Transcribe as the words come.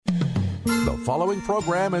The following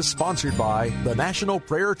program is sponsored by the National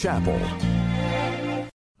Prayer Chapel.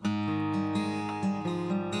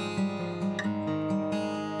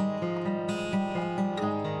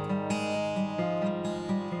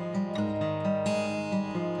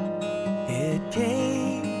 It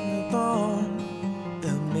came upon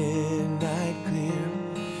the midnight clear,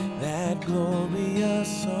 that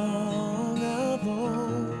glorious song of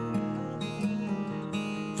old,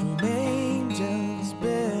 from angels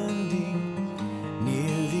bending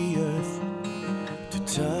near the earth to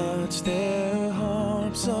touch their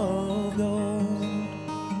harps of gold.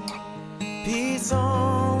 Peace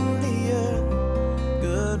on the earth,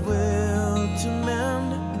 goodwill to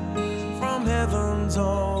men, from heaven's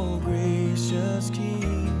all gracious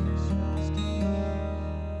King.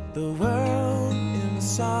 The world in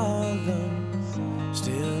solemn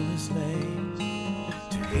stillness lay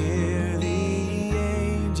to hear the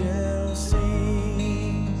angels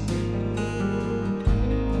sing.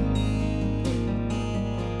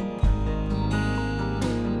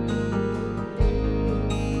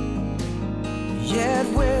 Yet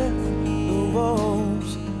with the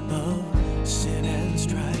woes of sin and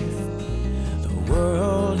strife, the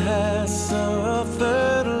world has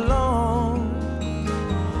suffered long.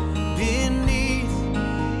 Beneath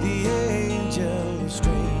the angels'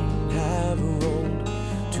 strain have rolled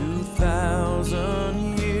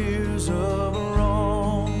 2,000 years of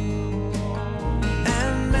wrong.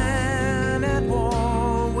 And man at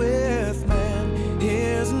war with man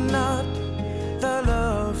is not the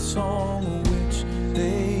love song which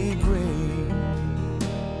they bring.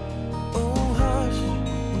 Oh, hush,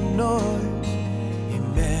 noise, ye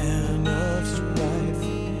men of strife,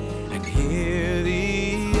 and hear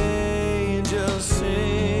the angels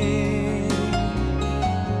sing.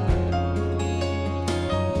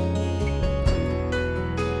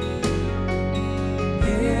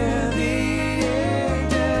 Hear the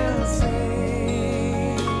angels sing.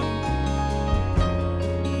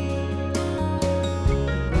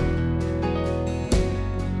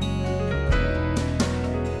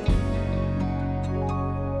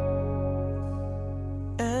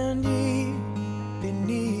 And ye,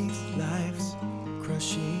 beneath life's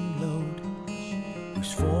crushing load,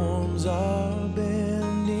 whose forms are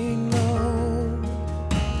bending low,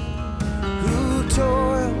 who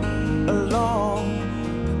toil along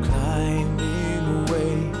the climbing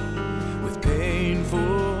way with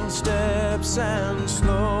painful steps and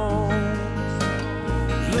slow.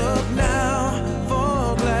 Look now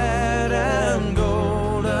for glad and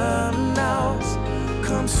golden hours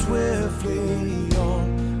come swiftly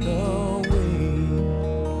on the wing.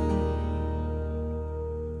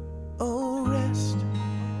 Oh, rest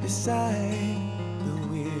beside the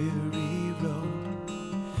weary road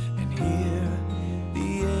and hear the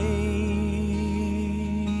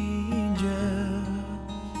angels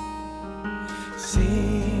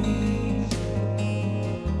sing.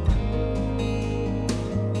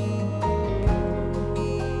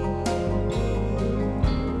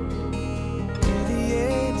 Hear the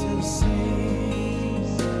angels sing.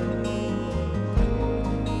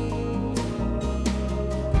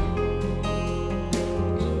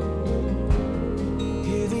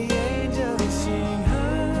 Hear the angels sing.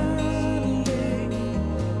 Hallelujah.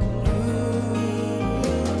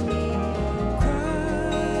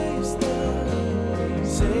 Christ the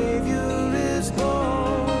Savior is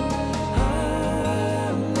born. Hallelujah.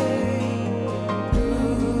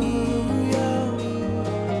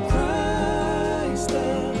 Christ the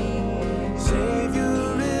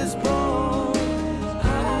Savior is born.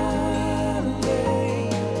 Hallelujah.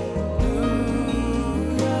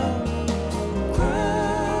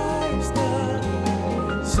 Christ the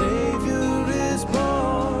Savior is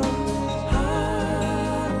born. Hallelujah.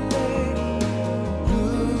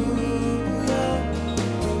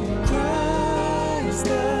 Christ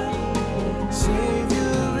the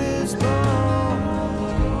Savior is born.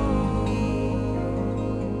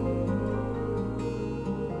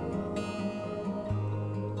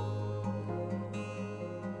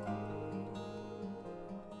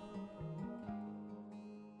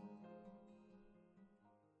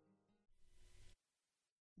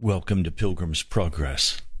 Welcome to Pilgrim's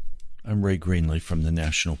Progress. I'm Ray Greenley from the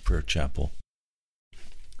National Prayer Chapel.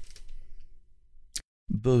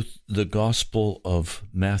 Both the Gospel of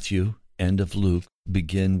Matthew and of Luke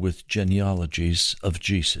begin with genealogies of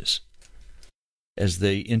Jesus, as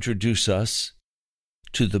they introduce us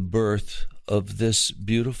to the birth of this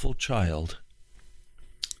beautiful child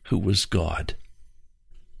who was God.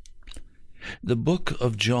 The book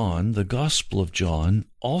of John, the Gospel of John,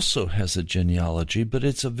 also has a genealogy, but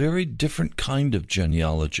it's a very different kind of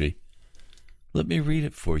genealogy. Let me read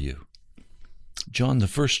it for you. John, the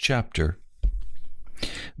first chapter,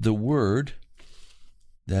 the word,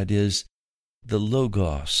 that is the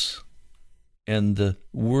logos, and the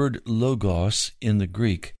word logos in the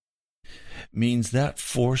Greek means that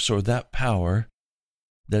force or that power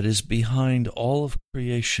that is behind all of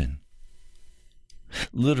creation.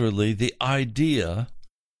 Literally, the idea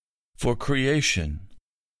for creation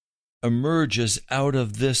emerges out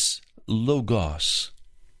of this logos.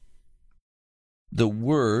 The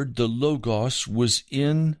word, the logos, was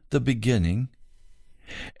in the beginning,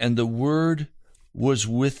 and the word was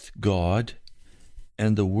with God,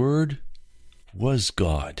 and the word was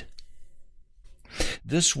God.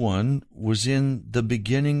 This one was in the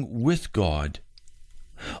beginning with God.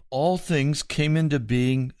 All things came into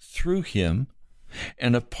being through him,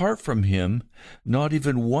 and apart from him, not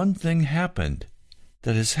even one thing happened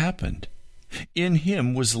that has happened. In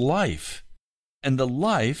him was life, and the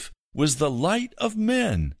life was the light of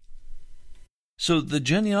men. So the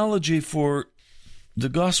genealogy for the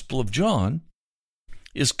Gospel of John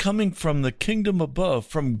is coming from the kingdom above,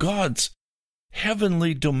 from God's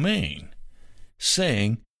heavenly domain,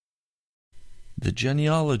 saying, the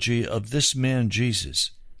genealogy of this man,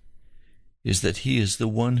 Jesus, is that he is the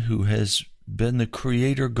one who has been the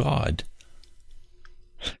Creator God.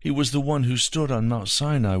 He was the one who stood on Mount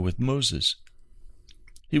Sinai with Moses.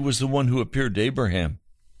 He was the one who appeared to Abraham.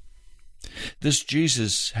 This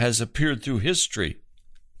Jesus has appeared through history,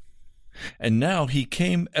 and now he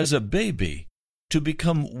came as a baby to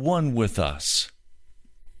become one with us.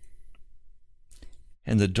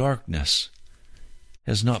 And the darkness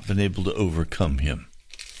has not been able to overcome him.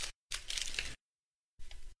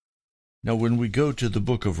 Now, when we go to the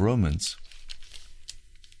book of Romans,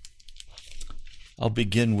 I'll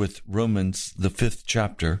begin with Romans, the 5th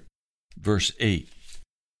chapter, verse 8.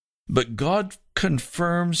 But God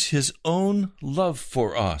confirms his own love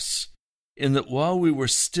for us, in that while we were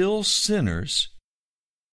still sinners,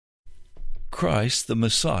 Christ, the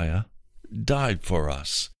Messiah, died for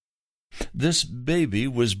us. This baby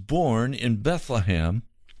was born in Bethlehem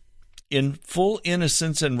in full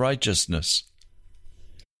innocence and righteousness.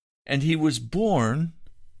 And he was born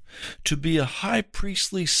to be a high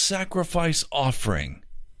priestly sacrifice offering.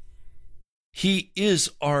 He is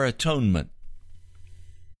our atonement.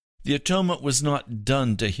 The atonement was not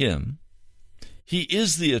done to him. He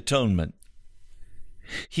is the atonement.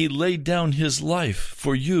 He laid down his life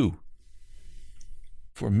for you,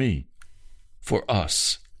 for me, for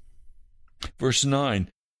us. Verse 9,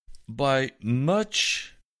 by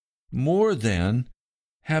much more than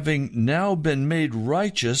having now been made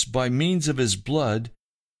righteous by means of his blood,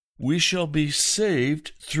 we shall be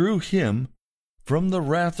saved through him from the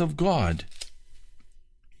wrath of God.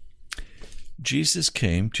 Jesus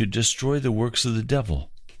came to destroy the works of the devil.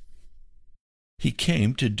 He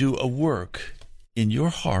came to do a work in your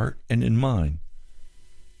heart and in mine.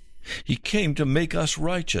 He came to make us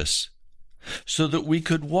righteous so that we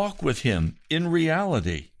could walk with him in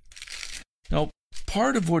reality. Now,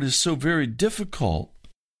 part of what is so very difficult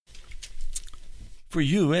for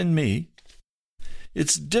you and me,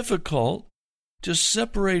 it's difficult to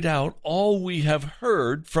separate out all we have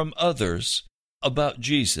heard from others about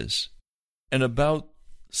Jesus and about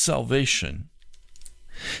salvation.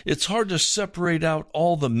 It's hard to separate out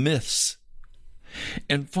all the myths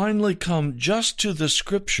and finally come just to the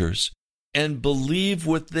scriptures and believe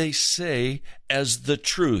what they say as the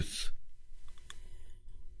truth.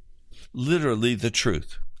 Literally the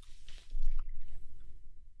truth.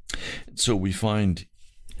 So we find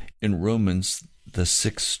in Romans, the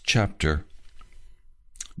 6th chapter,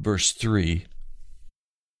 verse 3,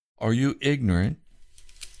 are you ignorant,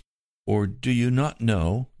 or do you not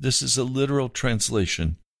know? This is a literal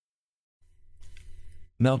translation.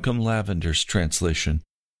 Malcolm Lavender's translation.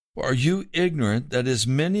 Are you ignorant that as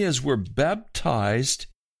many as were baptized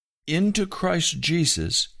into Christ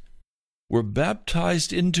Jesus were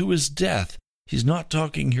baptized into his death? He's not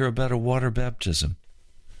talking here about a water baptism.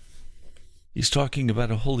 He's talking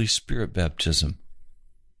about a Holy Spirit baptism.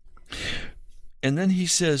 And then he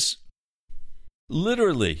says,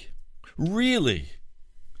 literally, really,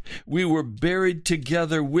 we were buried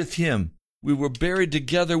together with him. We were buried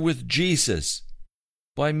together with Jesus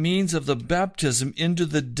by means of the baptism into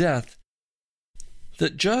the death,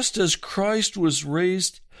 that just as Christ was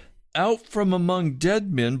raised out from among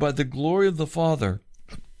dead men by the glory of the Father,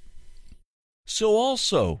 so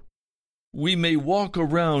also we may walk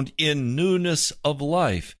around in newness of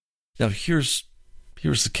life. Now here's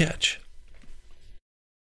the catch.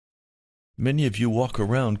 Many of you walk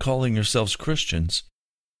around calling yourselves Christians,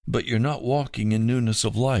 but you're not walking in newness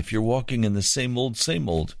of life. You're walking in the same old, same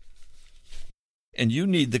old. and you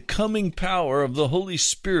need the coming power of the Holy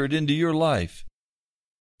Spirit into your life.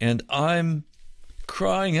 And I'm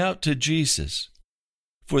crying out to Jesus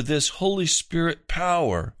for this Holy Spirit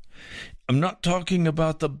power. I'm not talking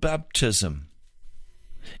about the baptism.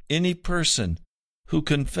 Any person who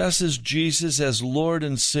confesses Jesus as Lord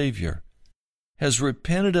and Savior, has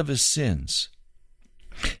repented of his sins,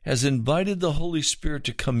 has invited the Holy Spirit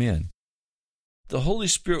to come in. The Holy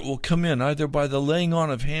Spirit will come in either by the laying on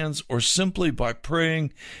of hands or simply by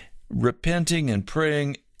praying, repenting and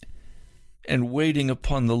praying and waiting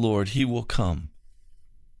upon the Lord. He will come.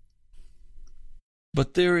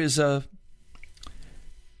 But there is a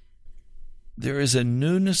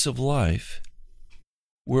newness of life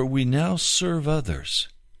where we now serve others,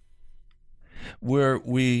 where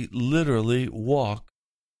we literally walk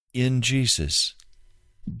in Jesus.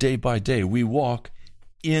 Day by day, we walk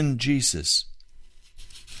in Jesus.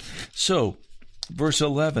 So, verse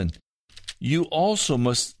 11, you also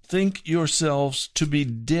must think yourselves to be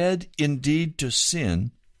dead indeed to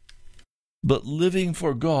sin, but living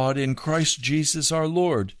for God in Christ Jesus our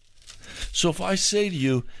Lord. So if I say to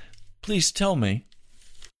you, please tell me,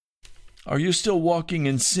 are you still walking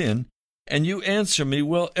in sin? And you answer me,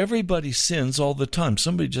 well, everybody sins all the time.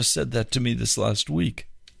 Somebody just said that to me this last week.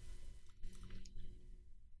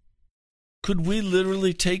 Could we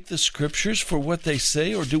literally take the scriptures for what they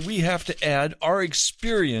say, or do we have to add our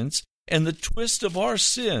experience and the twist of our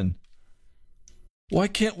sin? Why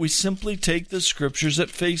can't we simply take the scriptures at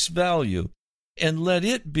face value and let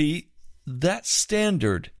it be that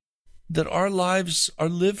standard that our lives are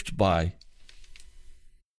lived by?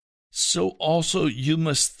 So also you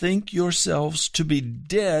must think yourselves to be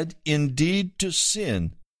dead indeed to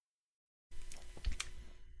sin.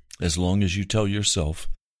 As long as you tell yourself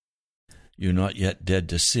you're not yet dead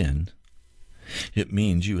to sin, it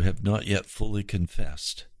means you have not yet fully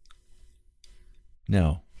confessed.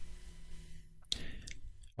 Now,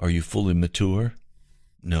 are you fully mature?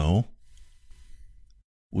 No.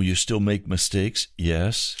 Will you still make mistakes?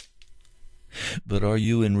 Yes. But are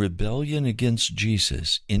you in rebellion against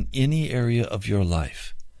Jesus in any area of your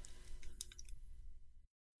life?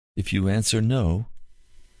 If you answer no,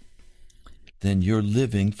 then you're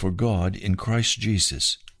living for God in Christ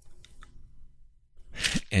Jesus,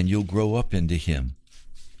 and you'll grow up into Him.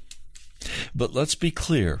 But let's be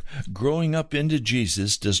clear, growing up into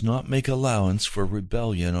Jesus does not make allowance for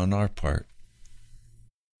rebellion on our part.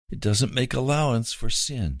 It doesn't make allowance for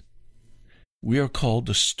sin. We are called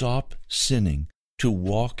to stop sinning, to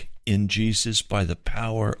walk in Jesus by the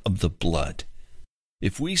power of the blood.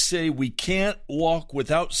 If we say we can't walk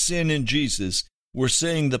without sin in Jesus, we're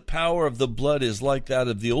saying the power of the blood is like that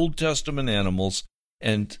of the Old Testament animals,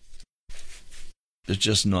 and there's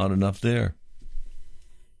just not enough there.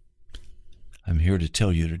 I'm here to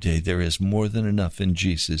tell you today there is more than enough in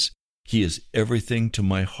Jesus. He is everything to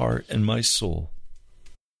my heart and my soul.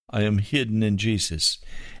 I am hidden in Jesus,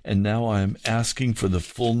 and now I am asking for the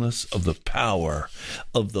fullness of the power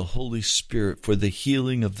of the Holy Spirit for the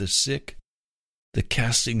healing of the sick, the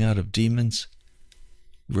casting out of demons,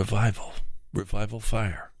 revival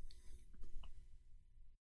fire.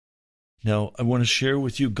 Now, I want to share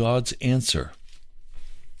with you God's answer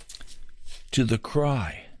to the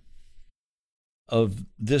cry of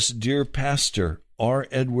this dear pastor, R.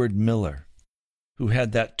 Edward Miller, who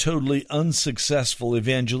had that totally unsuccessful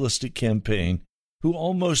evangelistic campaign, who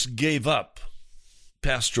almost gave up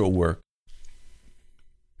pastoral work.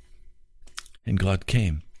 And God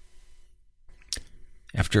came.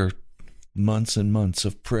 After months and months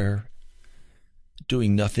of prayer,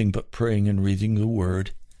 doing nothing but praying and reading the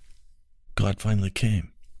Word, God finally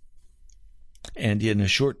came. And in a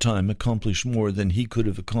short time accomplished more than he could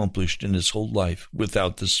have accomplished in his whole life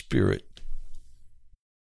without the Spirit.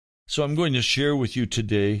 So I'm going to share with you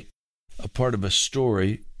today a part of a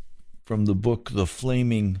story from the book The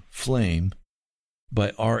Flaming Flame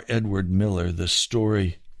by R. Edward Miller. The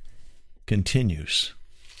story continues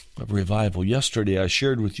of revival. Yesterday I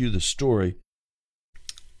shared with you the story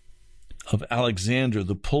of Alexander,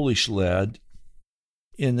 the Polish lad,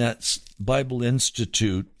 in that Bible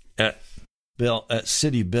Institute at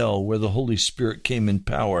City Bell, where the Holy Spirit came in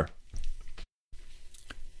power.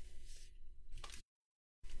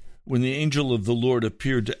 When the angel of the Lord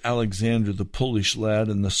appeared to Alexander, the Polish lad,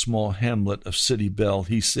 in the small hamlet of City Bell,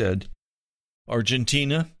 he said,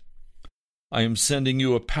 "Argentina, I am sending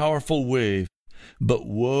you a powerful wave, but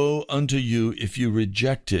woe unto you if you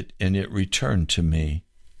reject it and it return to me."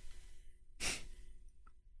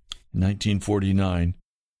 In 1949,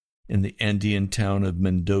 in the Andean town of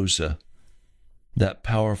Mendoza, that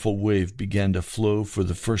powerful wave began to flow for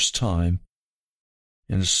the first time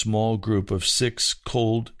in a small group of 6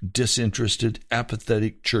 cold, disinterested,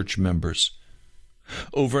 apathetic church members.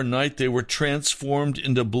 Overnight, they were transformed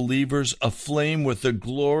into believers aflame with the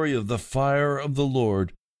glory of the fire of the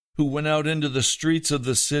Lord, who went out into the streets of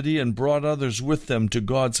the city and brought others with them to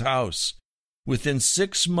God's house. Within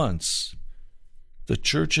 6 months, the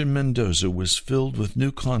church in Mendoza was filled with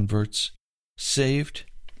new converts, saved,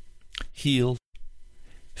 healed,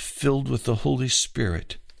 filled with the Holy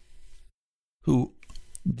Spirit, who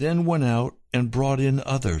then went out and brought in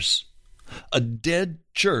others. A dead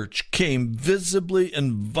church came visibly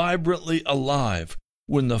and vibrantly alive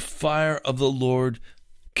when the fire of the Lord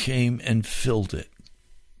came and filled it.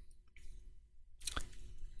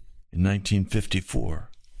 In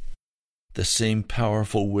 1954, the same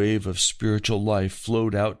powerful wave of spiritual life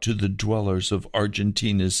flowed out to the dwellers of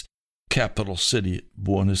Argentina's capital city,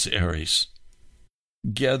 Buenos Aires,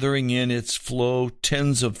 gathering in its flow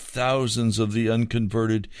tens of thousands of the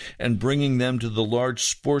unconverted and bringing them to the large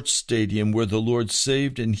sports stadium where the Lord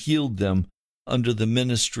saved and healed them under the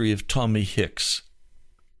ministry of Tommy Hicks.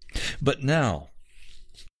 But now,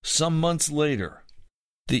 some months later,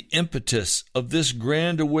 the impetus of this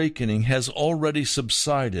grand awakening has already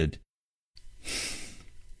subsided.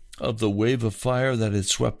 Of the wave of fire that had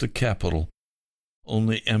swept the capital,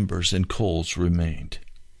 only embers and coals remained.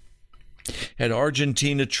 Had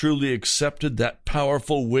Argentina truly accepted that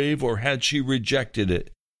powerful wave, or had she rejected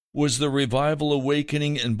it? Was the revival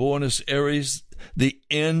awakening in Buenos Aires the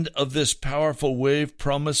end of this powerful wave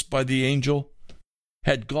promised by the angel?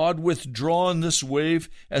 Had God withdrawn this wave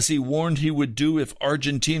as he warned he would do if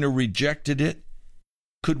Argentina rejected it?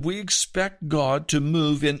 Could we expect God to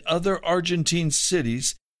move in other Argentine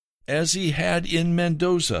cities as he had in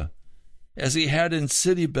Mendoza, as he had in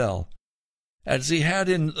City Bell, as he had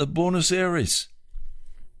in Buenos Aires?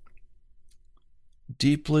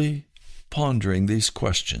 Deeply pondering these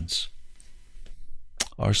questions,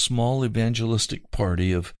 our small evangelistic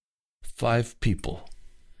party of 5 people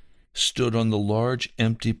stood on the large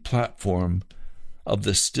empty platform of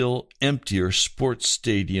the still emptier sports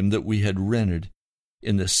stadium that we had rented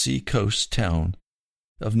in the seacoast town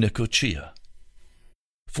of Necochea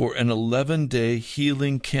for an 11-day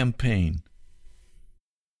healing campaign.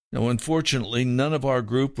 Now, unfortunately, none of our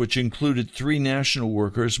group, which included 3 national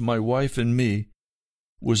workers, my wife and me,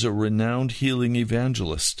 was a renowned healing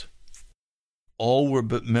evangelist. All were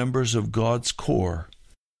but members of God's corps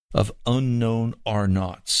of unknown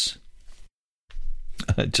are-nots.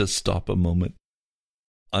 Just stop a moment.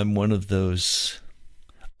 I'm one of those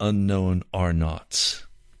unknown are-nots,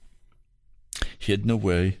 hidden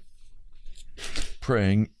away,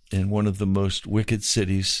 praying in one of the most wicked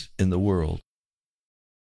cities in the world,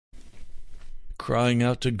 crying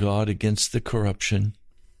out to God against the corruption,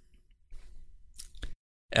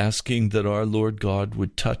 asking that our Lord God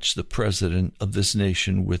would touch the president of this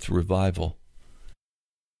nation with revival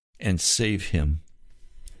and save him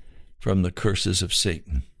from the curses of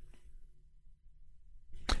Satan.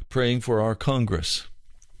 Praying for our Congress,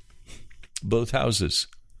 both houses,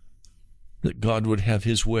 that God would have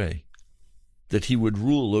his way, that he would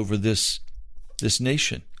rule over this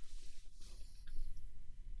nation.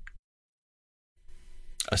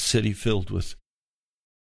 A city filled with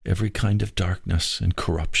every kind of darkness and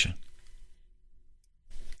corruption.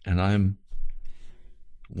 And I'm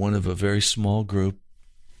one of a very small group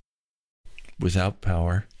without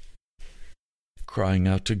power, crying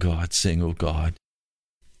out to God, saying, "Oh God,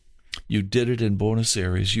 you did it in Buenos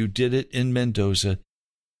Aires. You did it in Mendoza.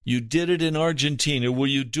 You did it in Argentina. Will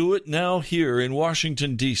you do it now here in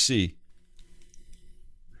Washington, D.C.?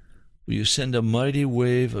 Will you send a mighty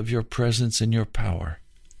wave of your presence and your power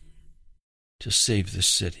to save this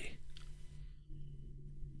city?"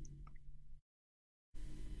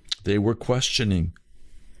 They were questioning,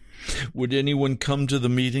 would anyone come to the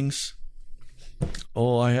meetings?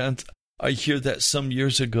 Oh, I hear that some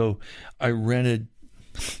years ago I rented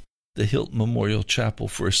the Hilton Memorial Chapel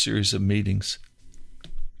for a series of meetings.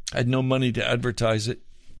 I had no money to advertise it.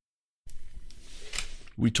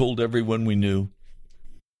 We told everyone we knew.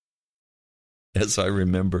 As I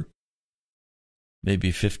remember,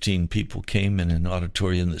 maybe 15 people came in an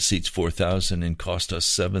auditorium that seats 4,000 and cost us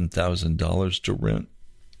 $7,000 to rent.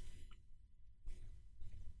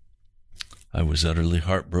 I was utterly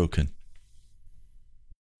heartbroken.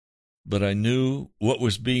 But I knew what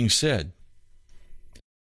was being said.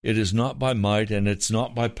 It is not by might and it's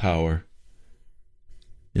not by power.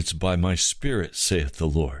 It's by my Spirit, saith the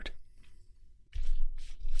Lord.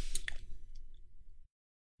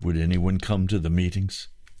 Would anyone come to the meetings?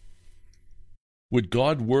 Would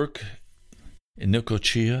God work in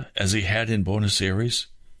Necochea as he had in Buenos Aires?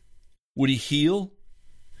 Would he heal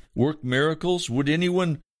work miracles? Would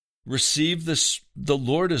anyone receive the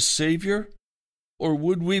Lord as Savior? Or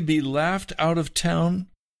would we be laughed out of town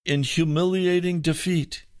in humiliating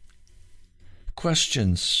defeat?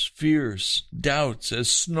 Questions, fears, doubts as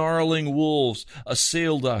snarling wolves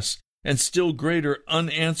assailed us, and still greater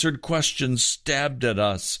unanswered questions stabbed at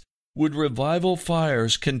us. Would revival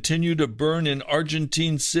fires continue to burn in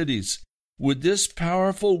Argentine cities? Would this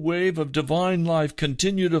powerful wave of divine life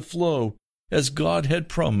continue to flow as God had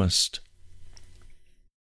promised?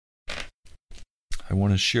 I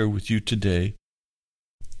want to share with you today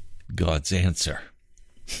God's answer.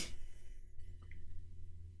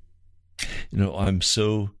 I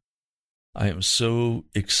am so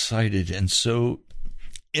excited and so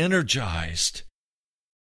energized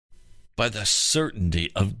by the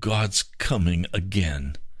certainty of God's coming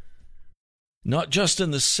again. Not just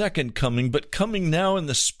in the second coming, but coming now in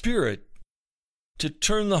the Spirit to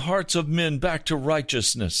turn the hearts of men back to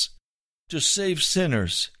righteousness, to save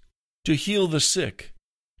sinners, to heal the sick,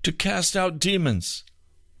 to cast out demons.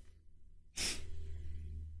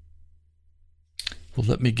 Well,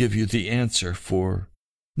 let me give you the answer for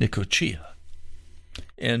Nicosia.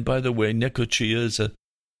 And by the way, Nicosia is a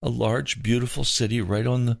large, beautiful city right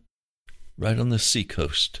on the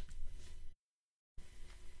seacoast.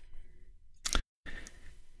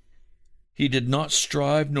 He did not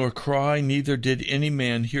strive nor cry, neither did any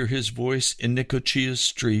man hear his voice in Nicosia's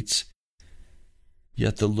streets.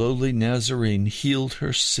 Yet the lowly Nazarene healed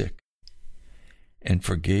her sick and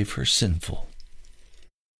forgave her sinful.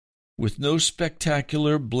 With no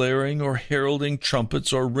spectacular blaring or heralding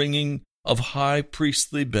trumpets or ringing of high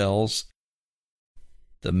priestly bells,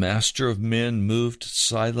 the Master of men moved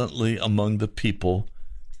silently among the people,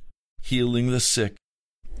 healing the sick,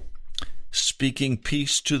 speaking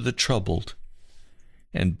peace to the troubled,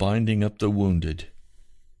 and binding up the wounded.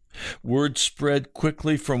 Word spread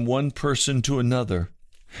quickly from one person to another.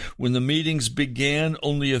 When the meetings began,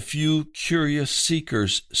 only a few curious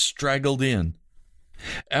seekers straggled in.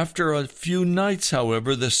 After a few nights,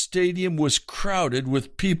 however, the stadium was crowded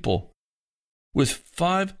with people. With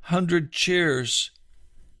 500 chairs,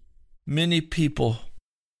 many people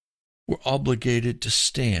were obligated to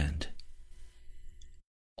stand.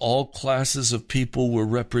 All classes of people were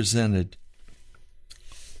represented.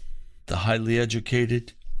 The highly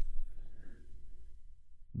educated,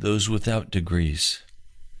 those without degrees.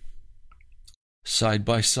 Side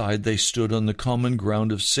by side, they stood on the common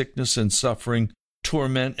ground of sickness and suffering,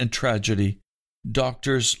 torment and tragedy.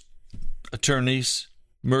 Doctors, attorneys,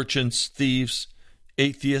 merchants, thieves,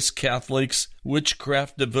 atheists, Catholics,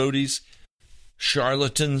 witchcraft devotees,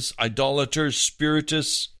 charlatans, idolaters,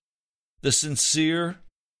 spiritists, the sincere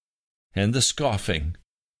and the scoffing,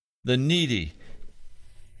 the needy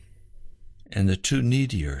and the too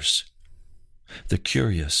neediers, the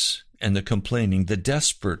curious and the complaining, the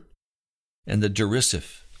desperate and the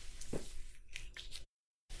derisive.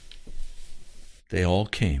 They all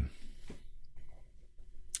came,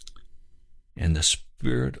 and the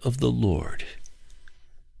Spirit of the Lord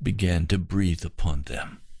began to breathe upon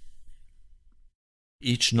them.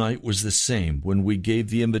 Each night was the same. When we gave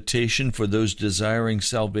the invitation for those desiring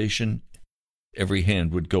salvation, every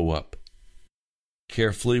hand would go up.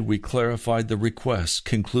 Carefully, we clarified the request,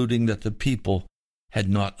 concluding that the people had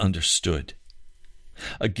not understood.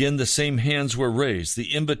 Again, the same hands were raised.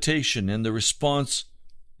 The invitation and the response,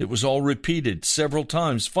 it was all repeated several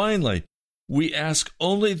times. Finally, we ask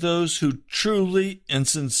only those who truly and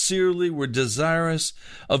sincerely were desirous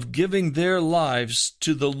of giving their lives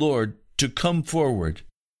to the Lord to come forward.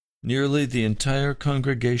 Nearly the entire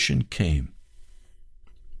congregation came.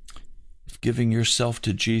 If giving yourself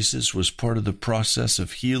to Jesus was part of the process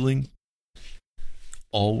of healing,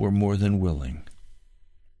 all were more than willing.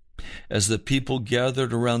 As the people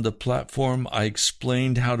gathered around the platform, I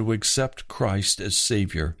explained how to accept Christ as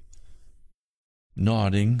Savior.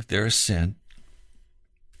 Nodding their assent,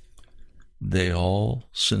 they all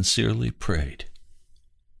sincerely prayed.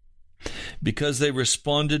 Because they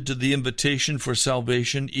responded to the invitation for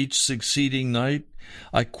salvation each succeeding night,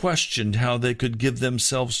 I questioned how they could give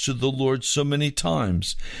themselves to the Lord so many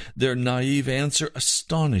times. Their naive answer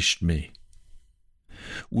astonished me.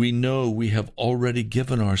 We know we have already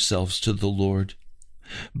given ourselves to the Lord,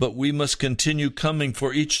 but we must continue coming,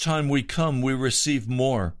 for each time we come, we receive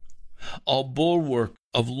more. Our bulwark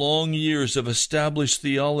of long years of established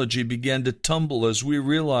theology began to tumble as we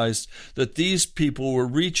realized that these people were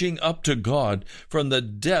reaching up to God from the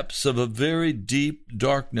depths of a very deep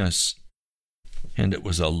darkness, and it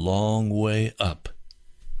was a long way up.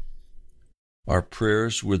 Our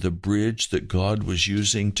prayers were the bridge that God was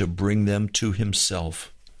using to bring them to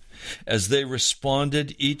Himself. As they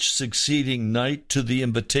responded each succeeding night to the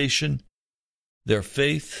invitation, their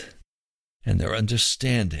faith and their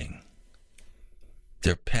understanding,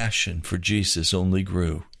 their passion for Jesus only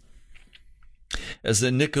grew. As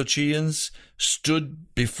the Nicotians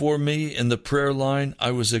stood before me in the prayer line,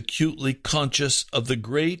 I was acutely conscious of the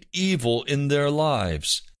great evil in their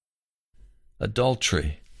lives: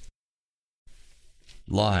 adultery,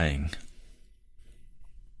 lying,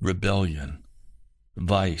 rebellion,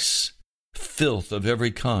 vice, filth of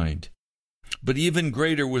every kind. But even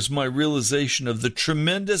greater was my realization of the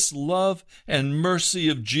tremendous love and mercy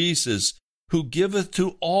of Jesus, who giveth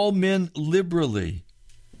to all men liberally.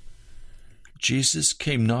 Jesus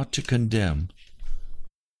came not to condemn,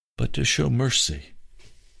 but to show mercy,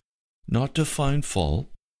 not to find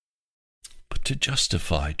fault, but to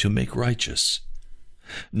justify, to make righteous,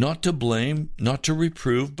 not to blame, not to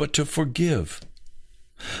reprove, but to forgive.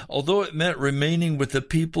 Although it meant remaining with the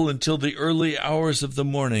people until the early hours of the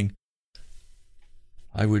morning,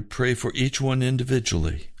 I would pray for each one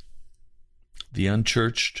individually. The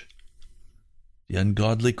unchurched, the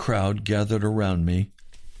ungodly crowd gathered around me,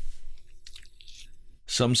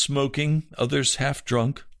 some smoking, others half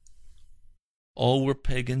drunk. All were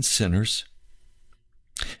pagan sinners.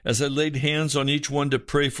 As I laid hands on each one to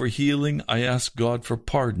pray for healing, I asked God for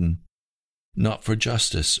pardon, not for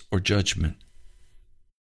justice or judgment.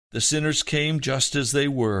 The sinners came just as they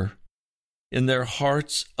were, in their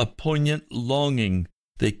hearts a poignant longing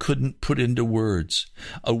they couldn't put into words,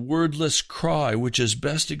 a wordless cry which is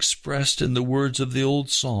best expressed in the words of the old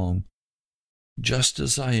song, "Just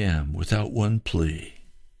as I am, without one plea.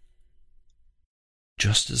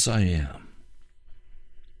 Just as I am."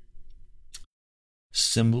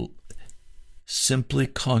 Simply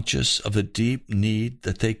conscious of a deep need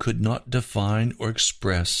that they could not define or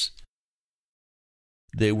express,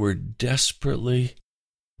 they were desperately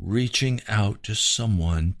reaching out to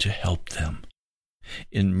someone to help them.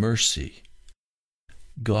 In mercy,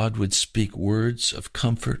 God would speak words of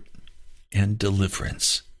comfort and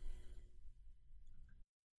deliverance.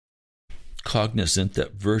 Cognizant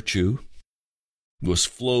that virtue was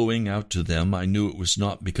flowing out to them, I knew it was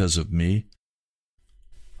not because of me.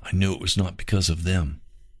 I knew it was not because of them.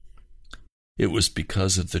 It was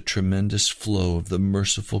because of the tremendous flow of the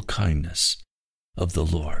merciful kindness of the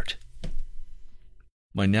Lord.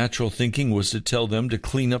 My natural thinking was to tell them to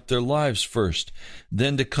clean up their lives first,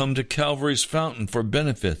 then to come to Calvary's fountain for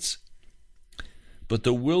benefits. But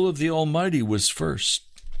the will of the Almighty was first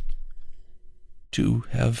to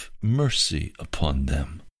have mercy upon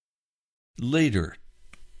them. Later,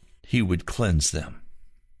 He would cleanse them.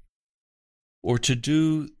 Or to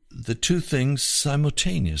do the two things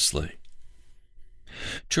simultaneously.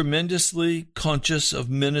 Tremendously conscious of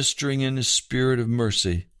ministering in His spirit of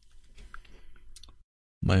mercy,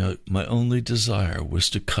 my only desire was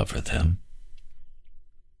to cover them.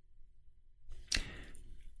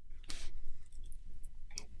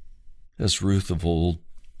 As Ruth of old,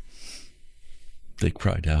 they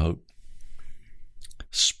cried out,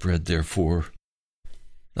 "Spread therefore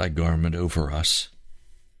thy garment over us."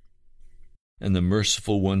 And the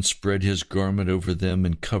merciful one spread his garment over them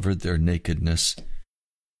and covered their nakedness.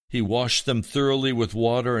 He washed them thoroughly with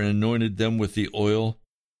water and anointed them with the oil.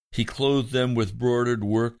 He clothed them with broidered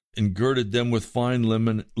work and girded them with fine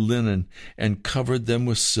linen and covered them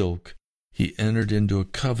with silk. He entered into a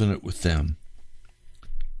covenant with them,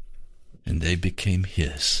 and they became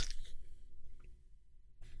His.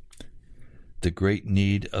 The great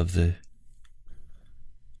need of the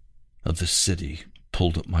city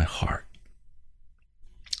pulled at my heart.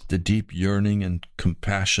 The deep yearning and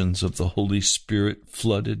compassions of the Holy Spirit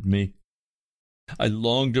flooded me. I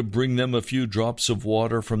longed to bring them a few drops of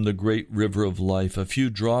water from the great river of life, a few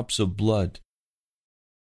drops of blood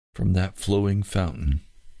from that flowing fountain.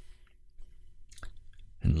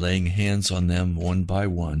 And laying hands on them one by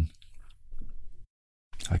one,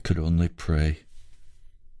 I could only pray,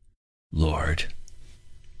 "Lord,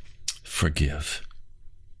 forgive,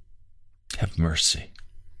 have mercy."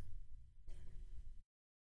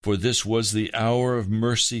 For this was the hour of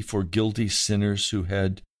mercy for guilty sinners who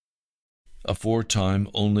had aforetime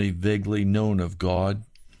only vaguely known of God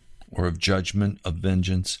or of judgment, of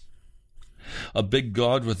vengeance. A big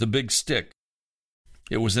God with a big stick.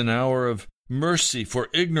 It was an hour of mercy for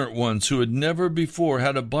ignorant ones who had never before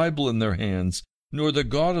had a Bible in their hands, nor the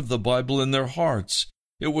God of the Bible in their hearts.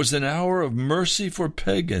 It was an hour of mercy for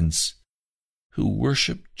pagans who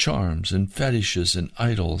worshiped charms and fetishes and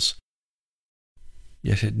idols,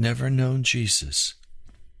 yet had never known Jesus.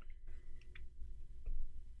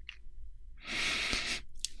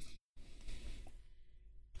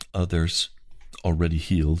 Others already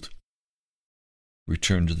healed,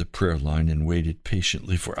 returned to the prayer line and waited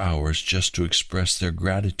patiently for hours just to express their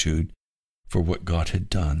gratitude for what God had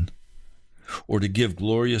done, or to give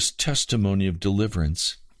glorious testimony of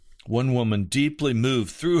deliverance. One woman, deeply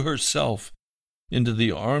moved, threw herself into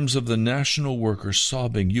the arms of the national worker,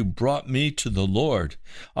 sobbing, "You brought me to the Lord.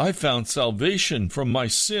 I found salvation from my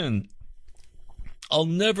sin. I'll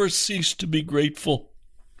never cease to be grateful."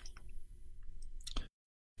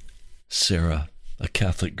 Sarah, a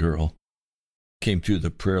Catholic girl, came through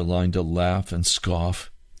the prayer line to laugh and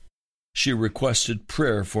scoff. She requested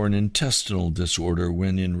prayer for an intestinal disorder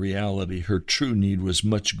when in reality her true need was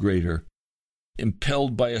much greater.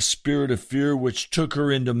 Impelled by a spirit of fear which took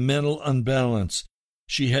her into mental unbalance,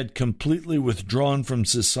 she had completely withdrawn from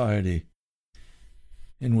society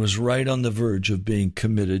and was right on the verge of being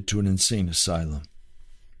committed to an insane asylum.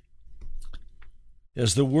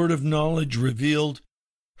 As the word of knowledge revealed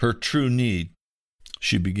her true need,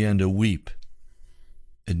 she began to weep,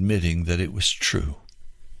 admitting that it was true.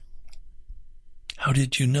 "How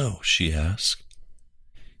did you know?" she asked.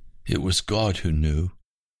 It was God who knew,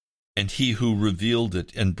 and He who revealed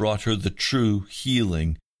it and brought her the true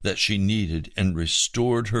healing that she needed and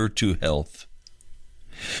restored her to health.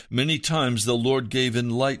 Many times the Lord gave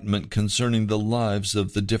enlightenment concerning the lives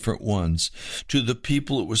of the different ones. To the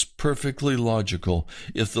people it was perfectly logical.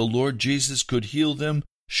 If the Lord Jesus could heal them,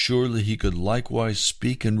 surely He could likewise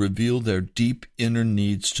speak and reveal their deep inner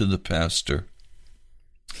needs to the pastor.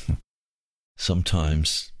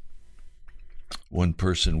 Sometimes one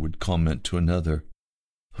person would comment to another,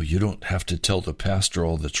 "Oh, you don't have to tell the pastor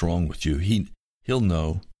all that's wrong with you. He'll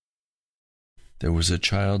know." There was a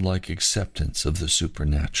childlike acceptance of the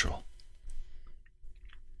supernatural.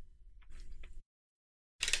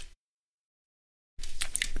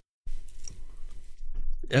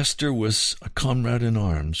 Esther was a comrade in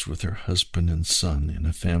arms with her husband and son in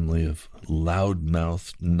a family of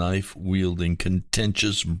loud-mouthed, knife-wielding,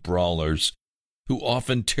 contentious brawlers who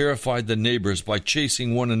often terrified the neighbors by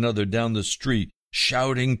chasing one another down the street,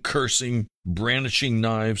 shouting, cursing, brandishing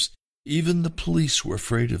knives. Even the police were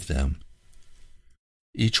afraid of them.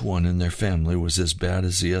 Each one in their family was as bad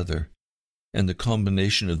as the other, and the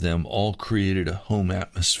combination of them all created a home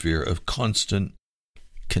atmosphere of constant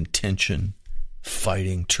contention,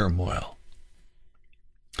 fighting, turmoil.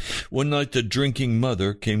 One night the drinking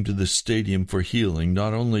mother came to the stadium for healing.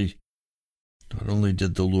 Not only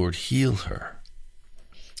did the Lord heal her,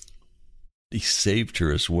 He saved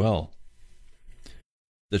her as well.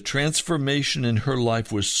 The transformation in her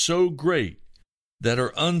life was so great that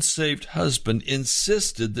her unsaved husband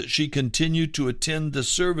insisted that she continue to attend the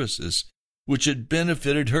services which had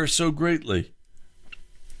benefited her so greatly.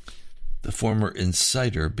 The former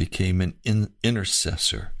inciter became an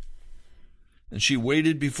intercessor, and she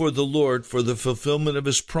waited before the Lord for the fulfillment of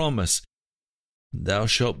His promise, "Thou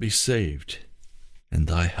shalt be saved, and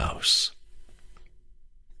thy house."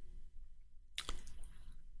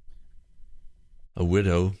 A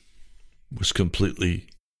widow was completely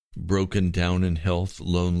broken down in health,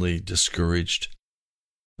 lonely, discouraged,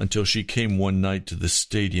 until she came one night to the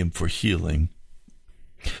stadium for healing.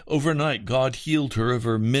 Overnight, God healed her of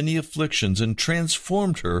her many afflictions and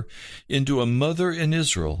transformed her into a mother in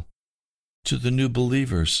Israel to the new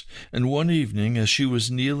believers. And one evening, as she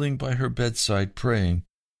was kneeling by her bedside praying,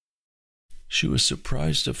 she was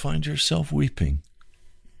surprised to find herself weeping.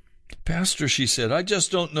 "Pastor," she said, "I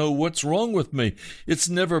just don't know what's wrong with me. It's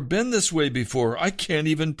never been this way before. I can't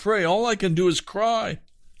even pray. All I can do is cry."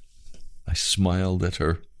 I smiled at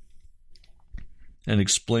her and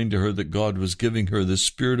explained to her that God was giving her the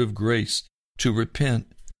Spirit of grace to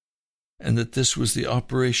repent, and that this was the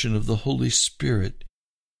operation of the Holy Spirit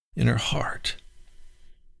in her heart.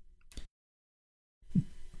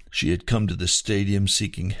 She had come to the stadium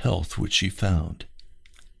seeking health, which she found.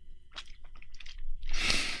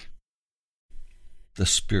 The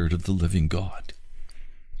Spirit of the living God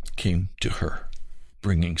came to her,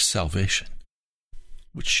 bringing salvation,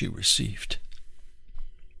 which she received.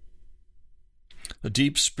 A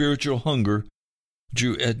deep spiritual hunger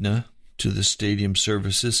drew Edna to the stadium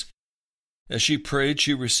services. As she prayed,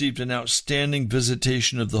 she received an outstanding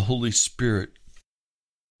visitation of the Holy Spirit.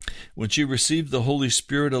 When she received the Holy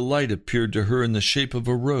Spirit, a light appeared to her in the shape of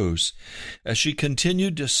a rose. As she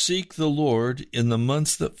continued to seek the Lord in the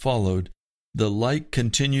months that followed, the light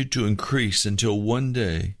continued to increase until one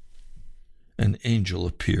day an angel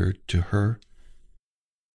appeared to her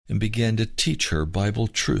and began to teach her Bible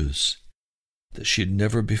truths that she had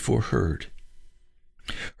never before heard.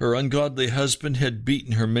 Her ungodly husband had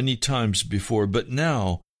beaten her many times before, but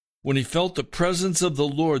now, when he felt the presence of the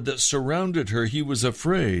Lord that surrounded her, he was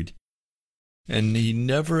afraid. and he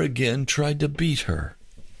never again tried to beat her.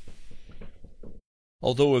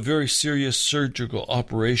 Although a very serious surgical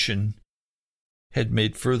operation had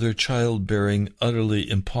made further childbearing utterly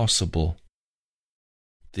impossible,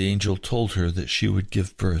 the angel told her that she would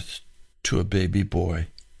give birth to a baby boy.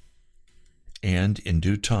 And in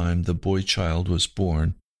due time, the boy child was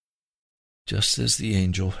born, just as the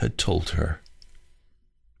angel had told her.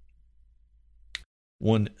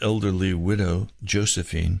 One elderly widow,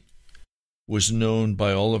 Josephine, was known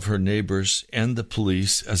by all of her neighbors and the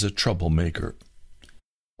police as a troublemaker,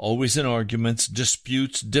 always in arguments,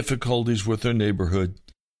 disputes, difficulties with her neighborhood.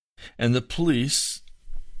 And the police,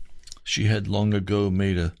 she had long ago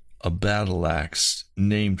made a battle axe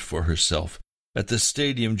named for herself. At the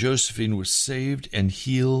stadium, Josephine was saved and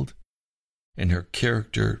healed, and her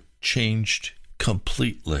character changed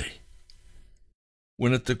completely.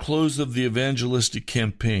 When at the close of the evangelistic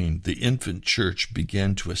campaign, the infant church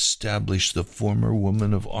began to establish, the former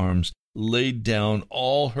woman of arms laid down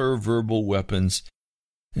all her verbal weapons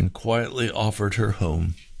and quietly offered her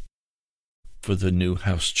home for the new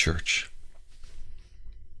house church.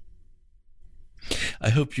 I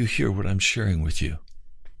hope you hear what I'm sharing with you.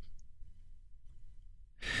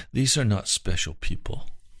 These are not special people.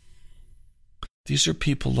 These are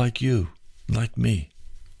people like you, like me.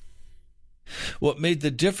 What made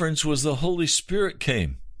the difference was the Holy Spirit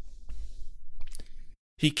came.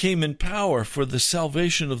 He came in power for the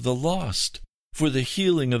salvation of the lost, for the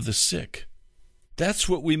healing of the sick. That's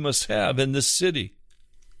what we must have in this city.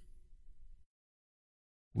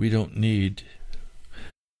 We don't need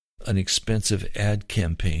an expensive ad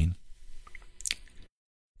campaign.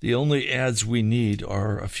 The only ads we need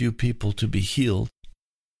are a few people to be healed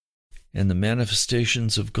and the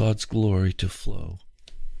manifestations of God's glory to flow.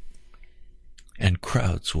 And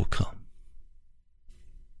crowds will come.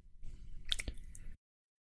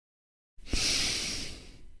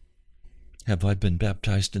 Have I been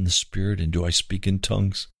baptized in the Spirit, and do I speak in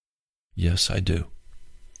tongues? Yes, I do.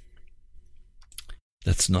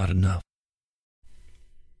 That's not enough.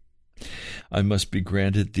 I must be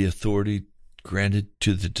granted the authority granted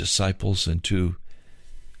to the disciples and to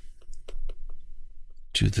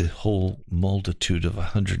the whole multitude of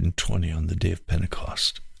 120 on the day of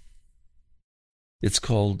Pentecost. It's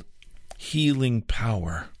called healing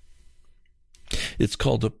power. It's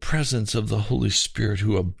called the presence of the Holy Spirit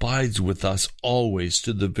who abides with us always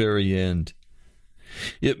to the very end.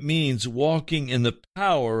 It means walking in the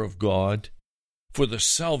power of God for the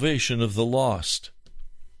salvation of the lost.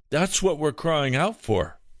 That's what we're crying out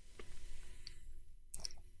for.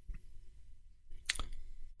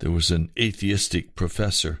 There was an atheistic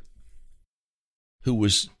professor who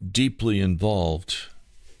was deeply involved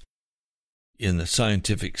in the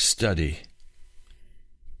scientific study.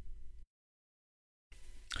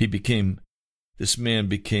 This man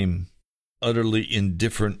became utterly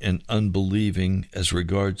indifferent and unbelieving as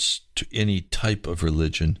regards to any type of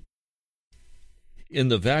religion. In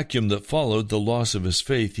the vacuum that followed the loss of his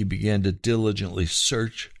faith, he began to diligently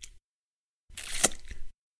search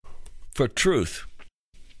for truth.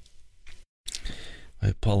 I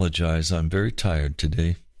apologize, I'm very tired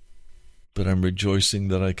today, but I'm rejoicing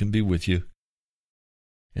that I can be with you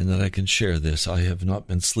and that I can share this. I have not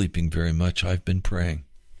been sleeping very much. I've been praying.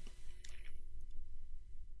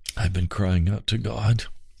 I've been crying out to God.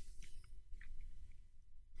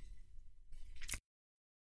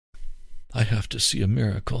 I have to see a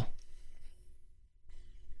miracle.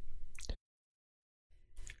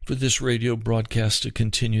 For this radio broadcast to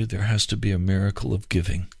continue, there has to be a miracle of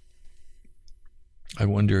giving. I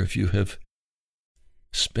wonder if you have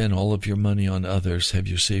spent all of your money on others. Have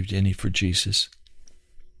you saved any for Jesus?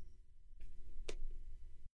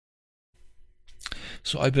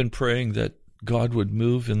 So I've been praying that God would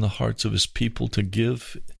move in the hearts of his people to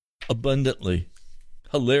give abundantly,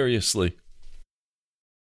 hilariously.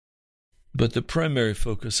 But the primary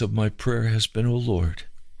focus of my prayer has been, O Lord,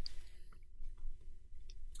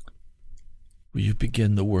 will you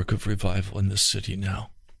begin the work of revival in this city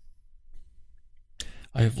now?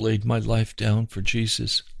 I have laid my life down for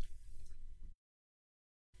Jesus.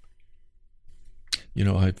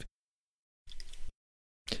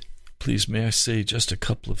 Please, may I say just a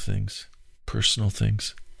couple of things, personal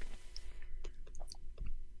things.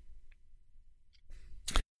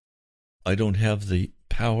 I don't have the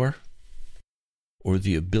power or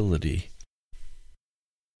the ability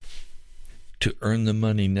to earn the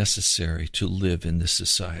money necessary to live in this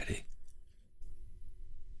society.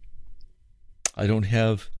 I don't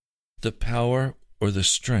have the power or the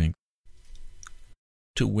strength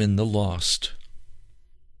to win the lost.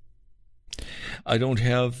 I don't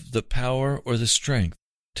have the power or the strength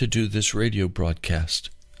to do this radio broadcast.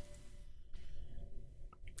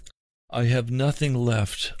 I have nothing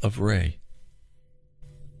left of Ray.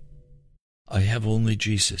 I have only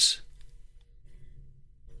Jesus.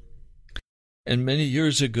 And many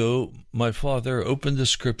years ago, my father opened the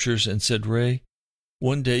scriptures and said, Ray,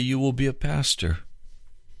 one day you will be a pastor.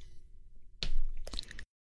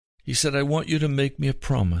 He said, I want you to make me a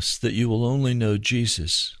promise that you will only know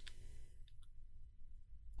Jesus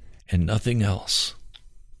and nothing else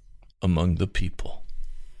among the people.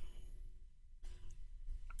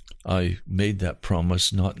 I made that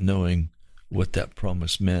promise not knowing what that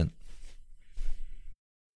promise meant.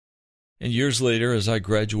 And years later, as I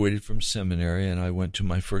graduated from seminary and I went to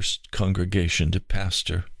my first congregation to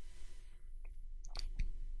pastor,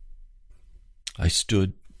 I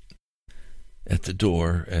stood at the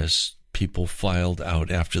door as people filed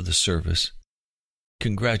out after the service,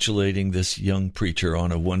 congratulating this young preacher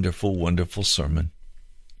on a wonderful, wonderful sermon.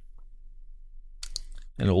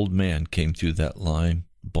 An old man came through that line,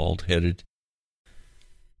 bald-headed,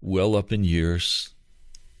 well up in years.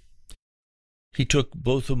 He took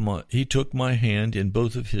my hand in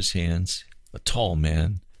both of his hands, a tall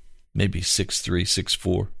man, maybe 6'3",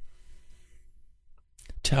 6'4",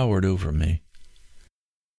 towered over me.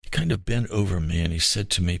 He kind of bent over me and he said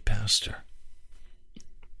to me, Pastor,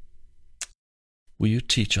 will you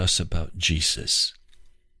teach us about Jesus?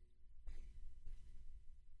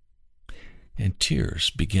 And tears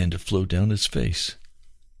began to flow down his face.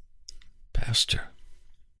 Pastor,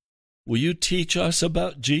 will you teach us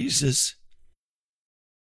about Jesus?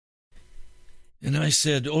 And I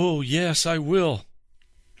said, oh, yes, I will.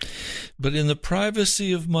 But in the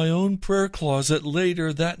privacy of my own prayer closet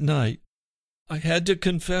later that night, I had to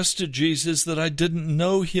confess to Jesus that I didn't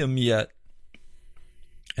know him yet.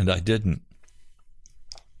 And I didn't.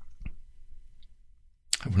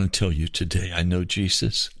 I want to tell you today, I know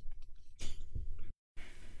Jesus.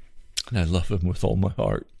 And I love him with all my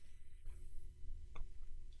heart.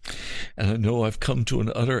 And I know I've come to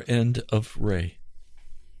an utter end of Ray.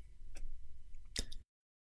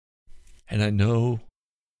 And I know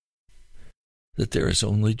that there is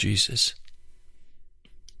only Jesus.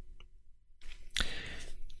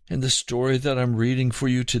 And the story that I'm reading for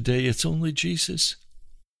you today, it's only Jesus.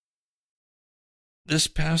 This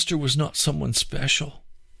pastor was not someone special.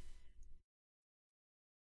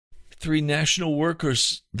 3 national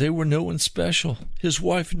workers, they were no one special. His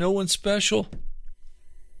wife, no one special.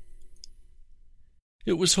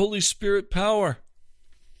 It was Holy Spirit power.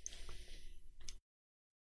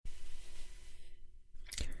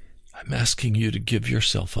 I'm asking you to give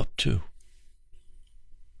yourself up to,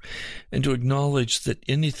 and to acknowledge that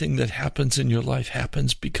anything that happens in your life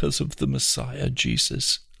happens because of the Messiah,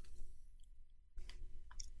 Jesus.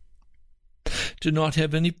 Do not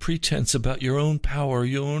have any pretense about your own power,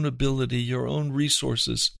 your own ability, your own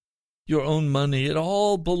resources, your own money. It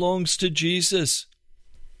all belongs to Jesus.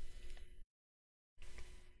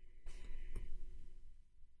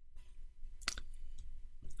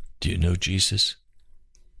 Do you know Jesus?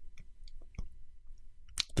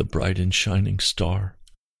 The bright and shining star,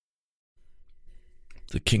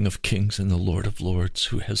 the King of Kings and the Lord of Lords,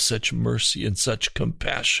 who has such mercy and such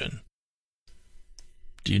compassion.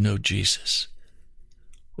 Do you know Jesus?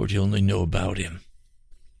 Or do you only know about him?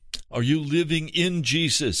 Are you living in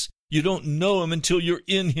Jesus? You don't know him until you're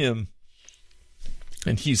in him,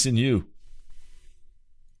 and he's in you.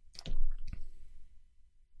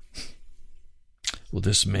 Well,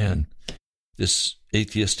 this man, this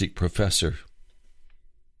atheistic professor,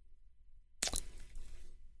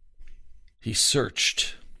 he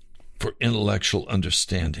searched for intellectual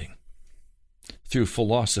understanding through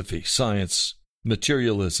philosophy, science,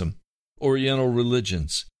 materialism, Oriental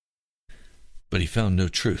religions, but he found no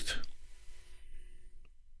truth.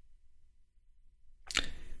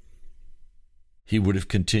 He would have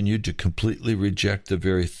continued to completely reject the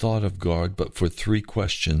very thought of God, but for 3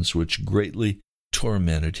 questions which greatly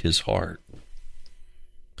tormented his heart.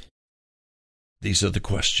 These are the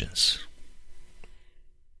questions.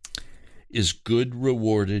 Is good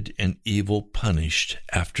rewarded and evil punished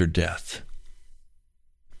after death?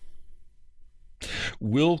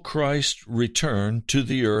 Will Christ return to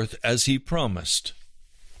the earth as he promised?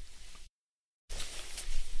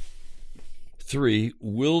 3,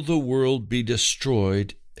 will the world be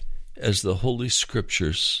destroyed as the Holy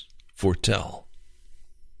Scriptures foretell?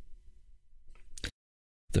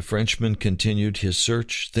 The Frenchman continued his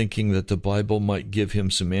search, thinking that the Bible might give him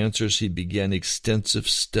some answers. He began extensive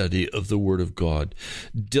study of the Word of God,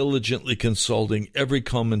 diligently consulting every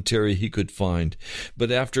commentary he could find.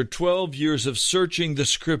 But after 12 years of searching the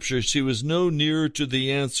Scriptures, he was no nearer to the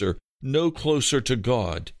answer no closer to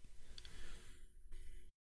God.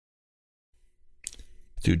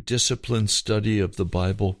 Through disciplined study of the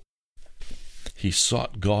Bible, he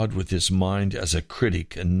sought God with his mind as a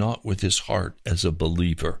critic and not with his heart as a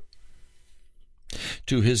believer.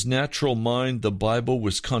 To his natural mind, the Bible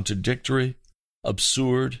was contradictory,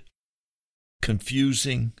 absurd,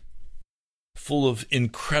 confusing, full of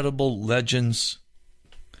incredible legends.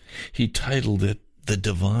 He titled it The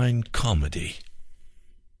Divine Comedy.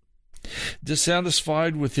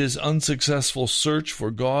 Dissatisfied with his unsuccessful search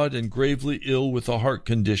for God and gravely ill with a heart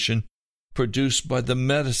condition produced by the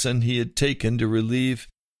medicine he had taken to relieve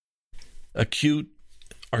acute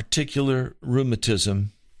articular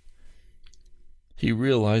rheumatism, he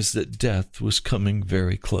realized that death was coming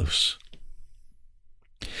very close.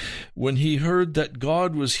 When he heard that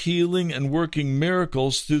God was healing and working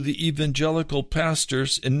miracles through the evangelical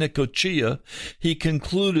pastors in Nicosia, he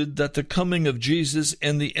concluded that the coming of Jesus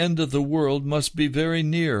and the end of the world must be very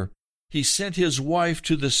near. He sent his wife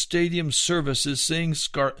to the stadium services, saying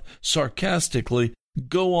sarcastically,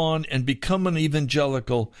 "Go on and become an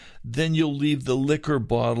evangelical, then you'll leave the liquor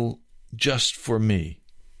bottle just for me."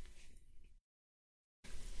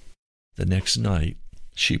 The next night,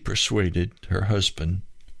 she persuaded her husband,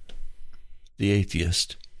 the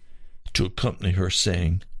atheist, to accompany her,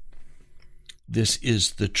 saying, "This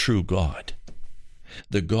is the true God,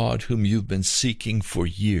 the God whom you've been seeking for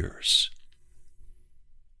years."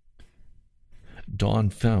 Don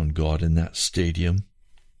found God in that stadium,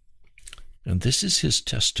 and this is his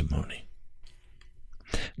testimony.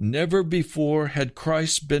 "Never before had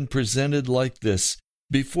Christ been presented like this.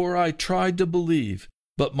 Before I tried to believe,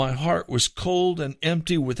 but my heart was cold and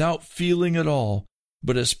empty without feeling at all.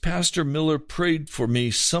 But as Pastor Miller prayed for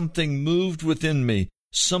me, something moved within me,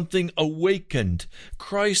 something awakened.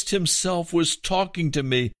 Christ himself was talking to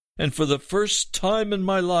me, and for the first time in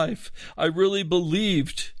my life, I really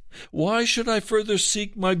believed. Why should I further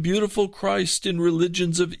seek my beautiful Christ in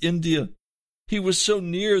religions of India? He was so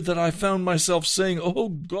near that I found myself saying, 'Oh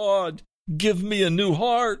God, give me a new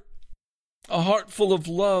heart, a heart full of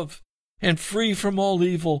love and free from all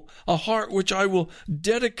evil, a heart which I will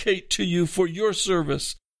dedicate to you for your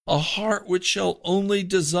service, a heart which shall only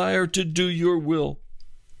desire to do your will.'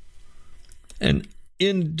 An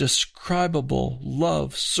indescribable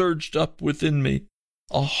love surged up within me,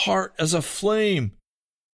 a heart as a flame.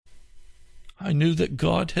 I knew that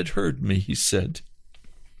God had heard me," he said.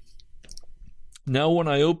 "Now when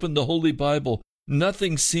I open the Holy Bible,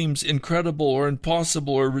 nothing seems incredible or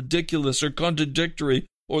impossible or ridiculous or contradictory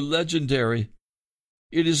or legendary.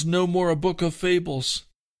 It is no more a book of fables.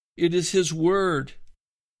 It is his word,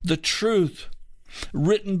 the truth,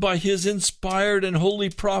 written by his inspired and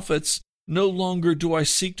holy prophets. No longer do I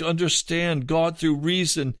seek to understand God through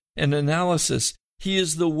reason and analysis. He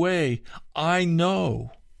is the way. I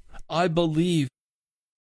know. I believe.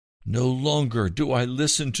 No longer do I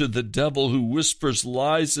listen to the devil who whispers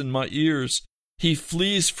lies in my ears. He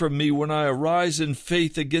flees from me when I arise in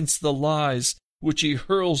faith against the lies which he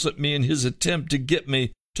hurls at me in his attempt to get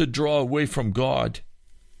me to draw away from God.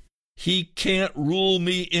 He can't rule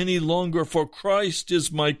me any longer, for Christ is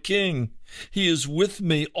my King. He is with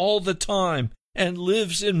me all the time and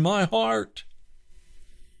lives in my heart.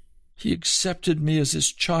 He accepted me as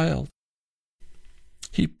his child.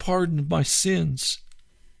 He pardoned my sins.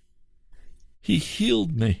 He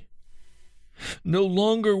healed me. No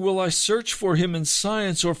longer will I search for him in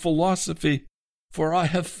science or philosophy, for I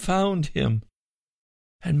have found him,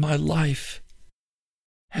 and my life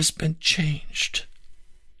has been changed.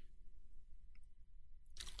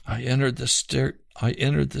 I entered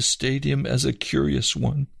the stadium as a curious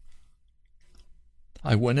one.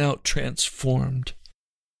 I went out transformed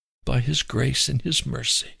by his grace and his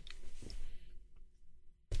mercy.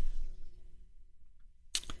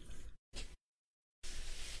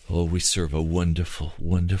 Oh, we serve a wonderful,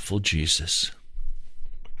 wonderful Jesus.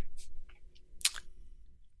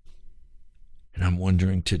 And I'm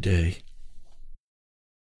wondering today,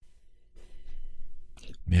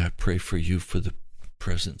 may I pray for you for the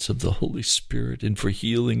presence of the Holy Spirit and for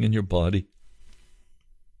healing in your body,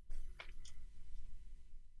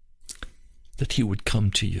 that he would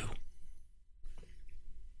come to you.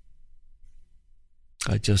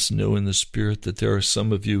 I just know in the Spirit that there are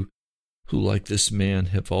some of you who, like this man,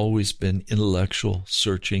 have always been intellectual,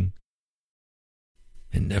 searching,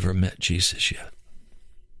 and never met Jesus yet.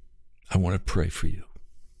 I want to pray for you.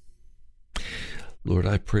 Lord,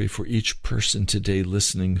 I pray for each person today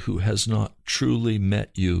listening who has not truly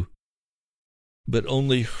met you, but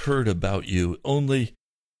only heard about you, only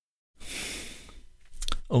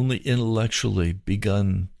intellectually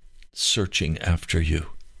begun searching after you.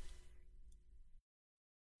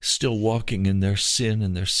 still walking in their sin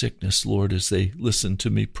and their sickness, Lord, as they listen to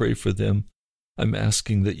me pray for them, I'm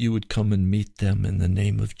asking that you would come and meet them in the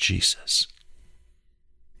name of Jesus.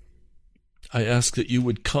 I ask that you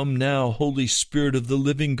would come now, Holy Spirit of the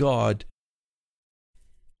living God,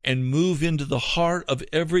 and move into the heart of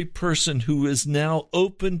every person who is now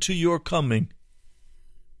open to your coming.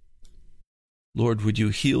 Lord, would you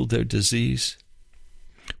heal their disease?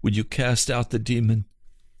 Would you cast out the demon?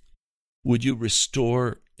 Would you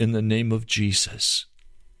restore in the name of Jesus?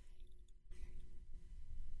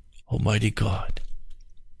 Almighty God,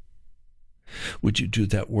 would you do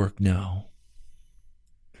that work now?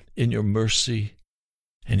 In your mercy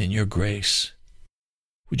and in your grace,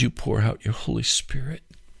 would you pour out your Holy Spirit?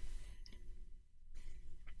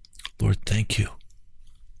 Lord, thank you.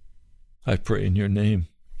 I pray in your name.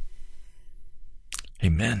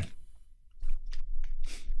 Amen.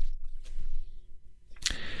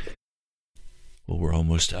 Well, we're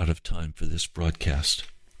almost out of time for this broadcast.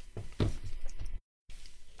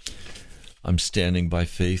 I'm standing by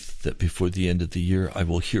faith that before the end of the year, I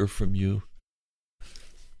will hear from you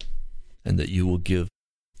and that you will give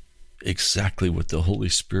exactly what the Holy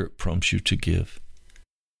Spirit prompts you to give.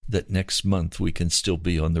 That next month we can still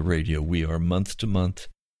be on the radio. We are month to month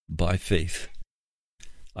by faith.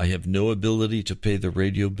 I have no ability to pay the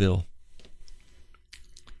radio bill.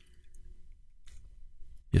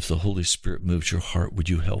 If the Holy Spirit moves your heart, would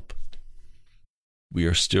you help? We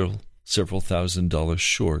are still several $1,000s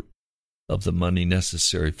short of the money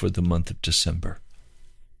necessary for the month of December.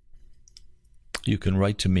 You can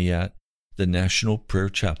write to me at the National Prayer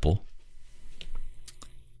Chapel,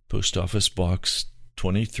 Post Office Box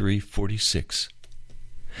 2346,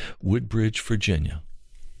 Woodbridge, Virginia,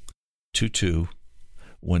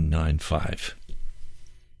 22195.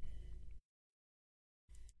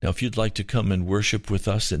 Now, if you'd like to come and worship with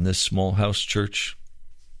us in this small house church,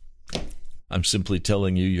 I'm simply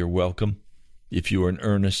telling you you're welcome. If you are an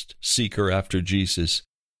earnest seeker after Jesus,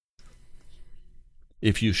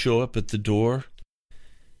 if you show up at the door,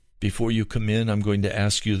 before you come in, I'm going to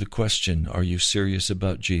ask you the question, are you serious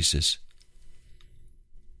about Jesus?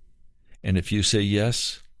 And if you say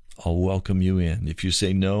yes, I'll welcome you in. If you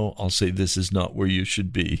say no, I'll say this is not where you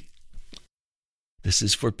should be. This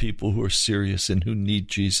is for people who are serious and who need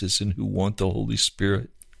Jesus and who want the Holy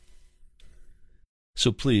Spirit.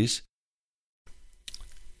 So please,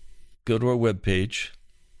 go to our webpage,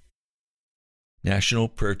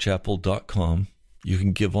 nationalprayerchapel.com. You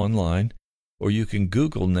can give online, or you can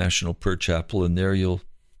Google National Prayer Chapel, and there you'll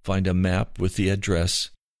find a map with the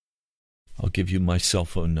address. I'll give you my cell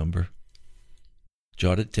phone number.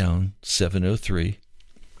 Jot it down,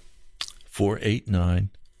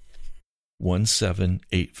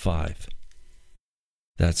 703-489-1785.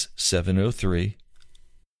 That's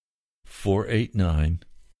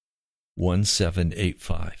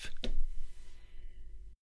 703-489-1785.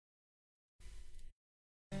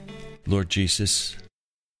 Lord Jesus,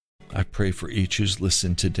 I pray for each who's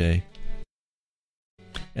listened today,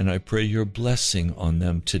 and I pray your blessing on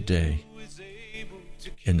them today.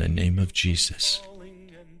 In the name of Jesus.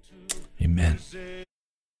 Amen.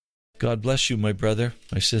 God bless you, my brother,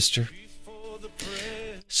 my sister.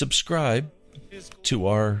 Subscribe to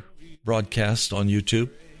our broadcast on YouTube.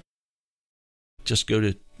 Just go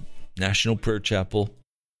to National Prayer Chapel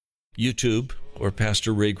YouTube or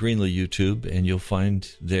Pastor Ray Greenley YouTube, and you'll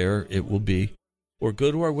find there it will be. Or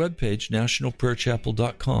go to our webpage,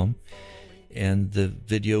 nationalprayerchapel.com, and the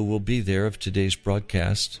video will be there of today's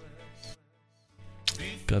broadcast.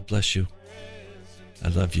 God bless you. I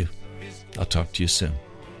love you. I'll talk to you soon.